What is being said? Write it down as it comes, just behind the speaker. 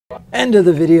End of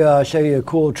the video, I'll show you a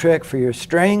cool trick for your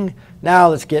string. Now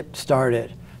let's get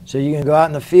started. So you're going to go out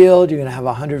in the field, you're going to have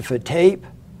a 100-foot tape,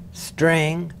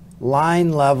 string,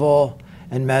 line level,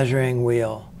 and measuring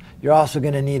wheel. You're also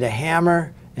going to need a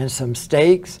hammer and some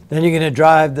stakes. Then you're going to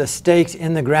drive the stakes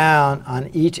in the ground on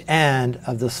each end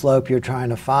of the slope you're trying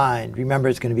to find. Remember,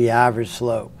 it's going to be average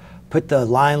slope. Put the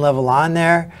line level on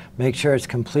there, make sure it's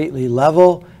completely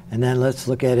level, and then let's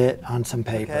look at it on some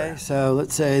paper. Okay, so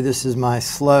let's say this is my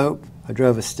slope. I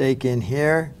drove a stake in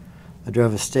here. I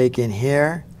drove a stake in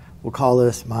here. We'll call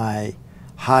this my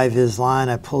high-vis line.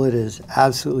 I pull it as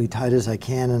absolutely tight as I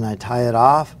can and I tie it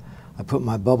off. I put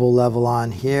my bubble level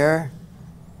on here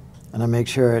and I make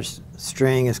sure its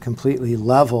string is completely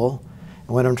level.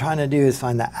 And what I'm trying to do is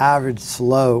find the average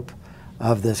slope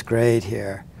of this grade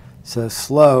here. So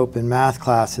slope in math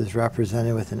class is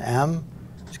represented with an M.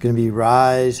 It's going to be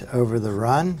rise over the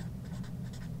run.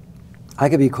 I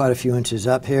could be quite a few inches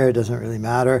up here. It doesn't really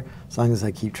matter as long as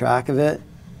I keep track of it.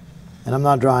 And I'm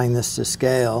not drawing this to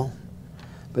scale.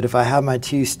 But if I have my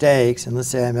two stakes, and let's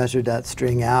say I measured that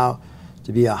string out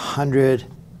to be 100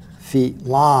 feet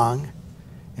long,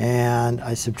 and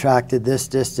I subtracted this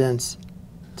distance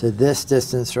to this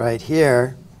distance right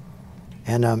here,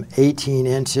 and I'm 18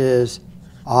 inches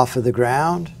off of the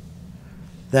ground,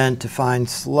 then to find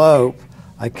slope,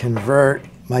 I convert,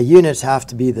 my units have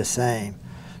to be the same.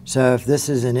 So if this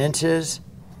is in inches,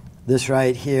 this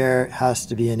right here has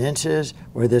to be in inches,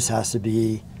 or this has to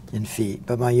be in feet.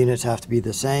 But my units have to be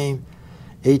the same.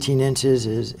 18 inches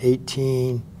is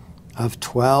 18 of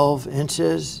 12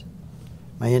 inches.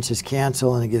 My inches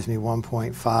cancel and it gives me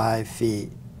 1.5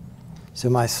 feet. So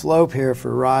my slope here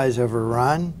for rise over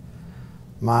run,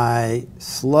 my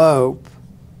slope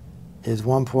is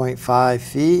 1.5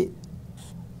 feet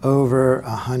over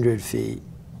 100 feet.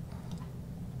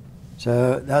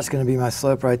 So that's going to be my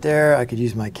slope right there. I could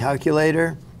use my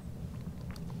calculator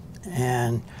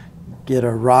and get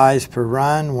a rise per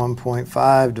run.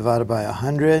 1.5 divided by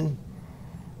 100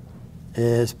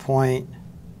 is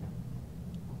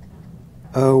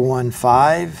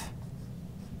 0.015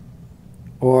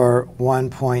 or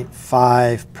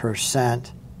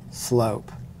 1.5%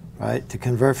 slope, right? To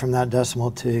convert from that decimal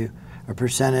to a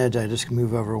percentage, I just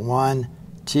move over 1,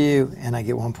 2, and I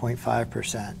get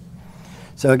 1.5%.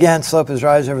 So again, slope is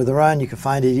rise over the run. You can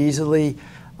find it easily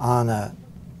on a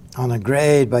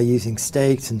grade by using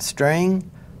stakes and string,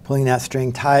 pulling that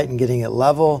string tight and getting it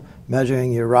level,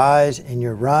 measuring your rise and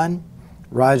your run.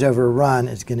 Rise over run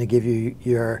is going to give you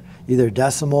your either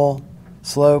decimal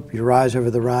slope, your rise over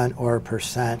the run, or a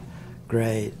percent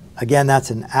grade. Again,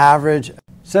 that's an average.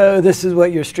 So this is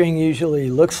what your string usually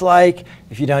looks like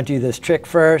if you don't do this trick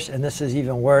first, and this is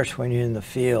even worse when you're in the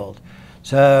field.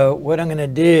 So what I'm going to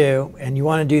do, and you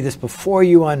want to do this before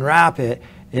you unwrap it,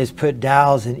 is put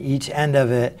dowels in each end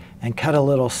of it and cut a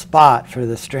little spot for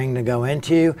the string to go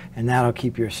into, and that'll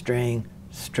keep your string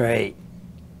straight.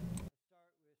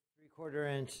 Start with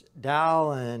 3/4 inch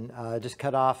dowel and just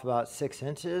cut off about 6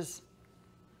 inches.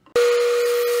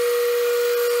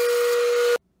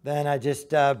 Then I just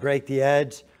break the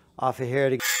edge off of here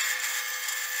to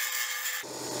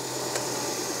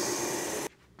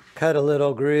cut a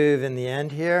little groove in the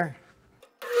end here.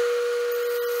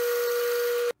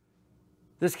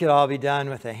 This could all be done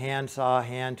with a handsaw,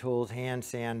 hand tools, hand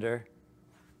sander.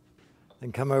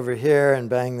 Then come over here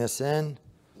and bang this in.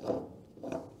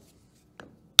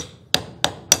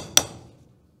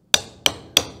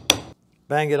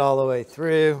 Bang it all the way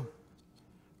through,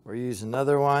 or use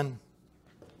another one.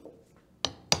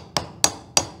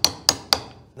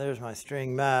 There's my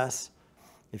string mess.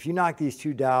 If you knock these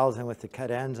two dowels in with the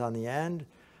cut ends on the end,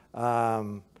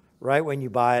 right when you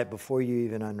buy it, before you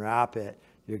even unwrap it,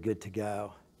 you're good to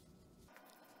go.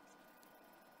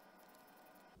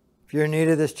 If you're new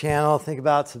to this channel, think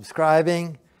about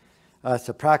subscribing. It's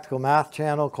a practical math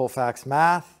channel, Colfax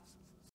Math.